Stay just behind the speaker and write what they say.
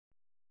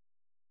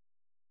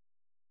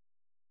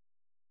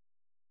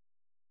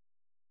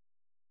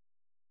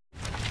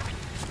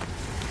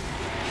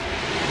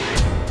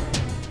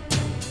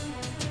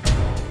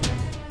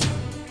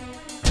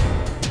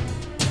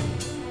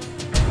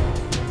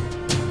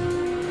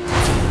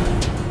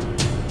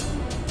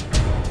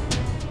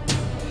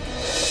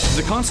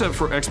concept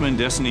for X-Men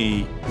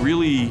Destiny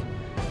really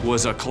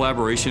was a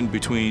collaboration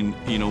between,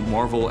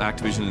 Marvel,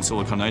 Activision, and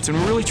Silicon Knights, and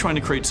we're really trying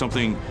to create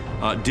something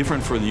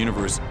different for the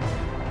universe.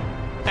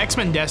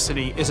 X-Men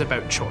Destiny is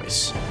about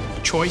choice.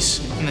 Choice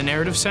in the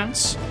narrative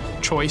sense,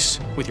 choice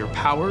with your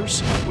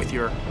powers, with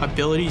your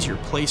abilities, your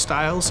play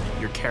styles,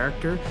 your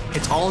character.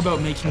 It's all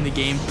about making the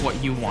game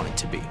what you want it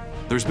to be.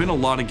 There's been a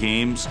lot of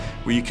games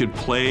where you could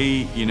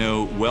play,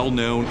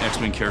 well-known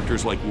X-Men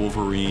characters like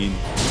Wolverine.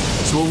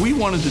 So what we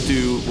wanted to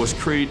do was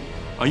create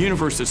a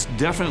universe that's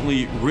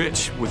definitely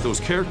rich with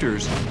those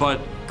characters, but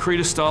create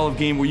a style of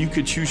game where you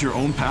could choose your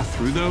own path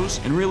through those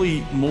and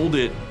really mold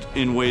it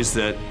in ways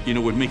that,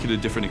 would make it a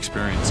different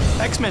experience.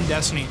 X-Men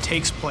Destiny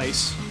takes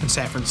place in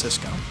San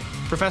Francisco.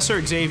 Professor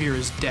Xavier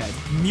is dead.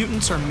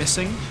 Mutants are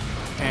missing,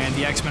 and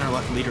the X-Men are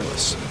left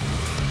leaderless.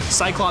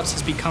 Cyclops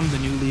has become the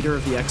new leader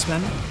of the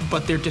X-Men,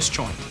 but they're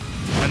disjointed,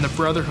 and the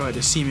Brotherhood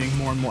is seeming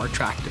more and more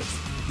attractive.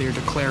 They're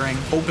declaring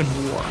open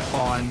war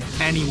on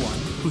anyone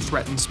who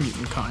threatens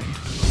mutant kind.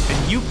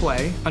 And you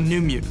play a new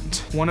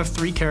mutant, one of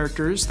 3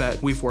 characters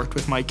that we've worked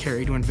with Mike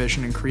Carey to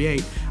envision and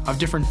create of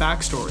different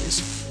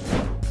backstories.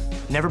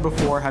 Never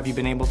before have you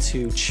been able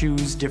to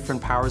choose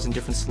different powers and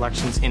different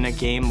selections in a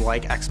game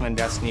like X-Men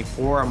Destiny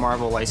for a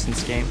Marvel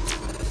licensed game.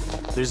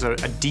 There's a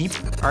deep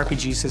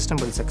RPG system,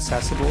 but it's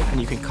accessible,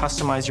 and you can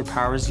customize your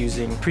powers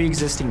using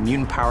pre-existing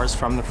mutant powers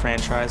from the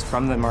franchise,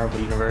 from the Marvel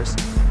Universe.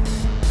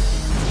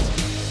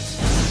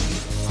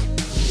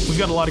 We've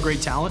got a lot of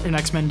great talent in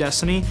X-Men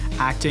Destiny,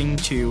 acting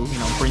to,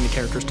 bring the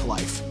characters to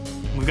life.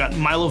 We've got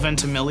Milo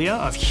Ventimiglia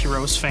of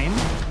Heroes fame.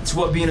 It's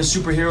what being a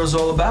superhero is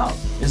all about,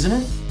 isn't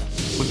it?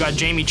 We've got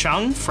Jamie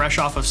Chung, fresh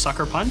off of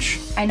Sucker Punch.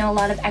 I know a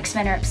lot of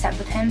X-Men are upset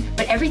with him,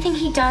 but everything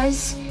he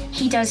does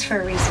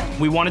for a reason.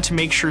 We wanted to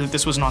make sure that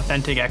this was an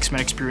authentic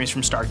X-Men experience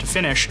from start to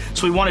finish,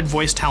 so we wanted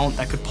voice talent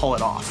that could pull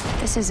it off.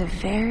 This is a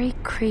very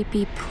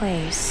creepy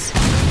place.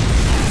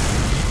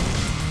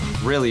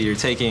 Really, you're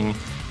taking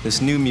this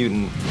new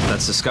mutant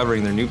that's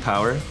discovering their new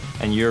power,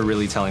 and you're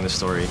really telling the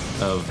story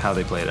of how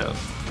they play it out.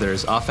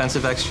 There's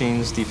offensive X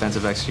genes,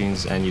 defensive X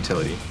genes, and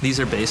utility.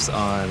 These are based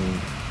on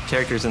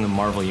characters in the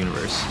Marvel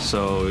Universe.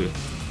 So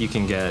you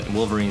can get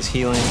Wolverine's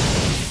healing,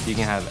 you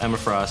can have Emma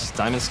Frost's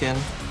diamond skin,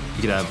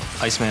 you could have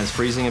Iceman's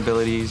freezing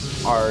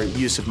abilities. Our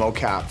use of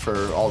mocap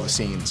for all the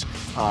scenes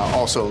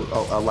also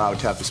allowed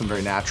to have some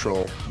very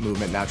natural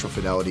movement, natural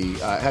fidelity. It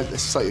has a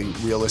slightly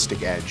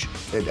realistic edge.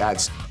 It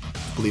adds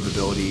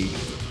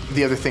believability.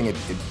 The other thing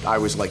I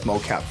always like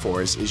mocap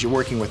for is you're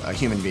working with a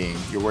human being,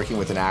 you're working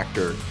with an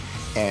actor,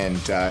 and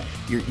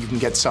you can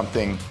get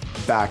something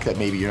back that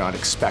maybe you're not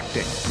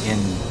expecting. In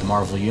the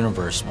Marvel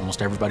Universe,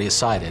 almost everybody is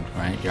sided,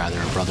 right? You're either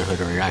a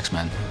Brotherhood or you're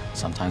X-Men.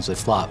 Sometimes they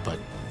flop, but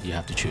you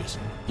have to choose.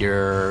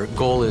 Your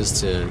goal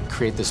is to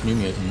create this new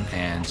mutant,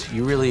 and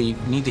you really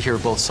need to hear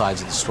both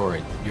sides of the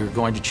story. You're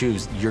going to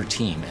choose your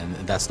team, and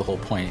that's the whole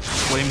point.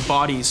 What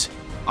embodies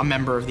a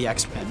member of the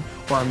X-Men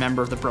or a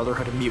member of the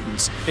Brotherhood of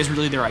Mutants is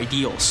really their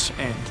ideals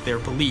and their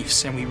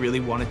beliefs, and we really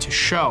wanted to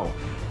show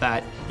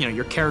that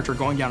your character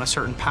going down a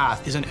certain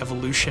path is an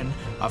evolution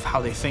of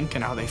how they think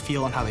and how they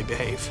feel and how they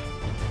behave.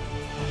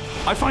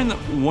 I find that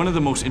one of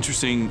the most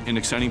interesting and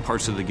exciting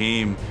parts of the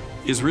game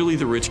is really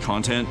the rich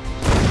content.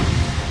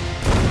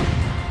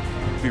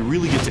 We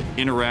really get to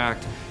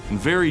interact in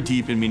very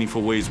deep and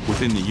meaningful ways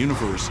within the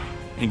universe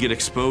and get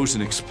exposed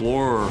and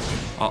explore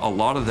a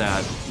lot of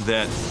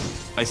that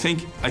I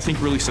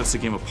think really sets the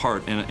game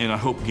apart, and I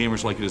hope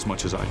gamers like it as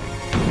much as I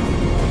do.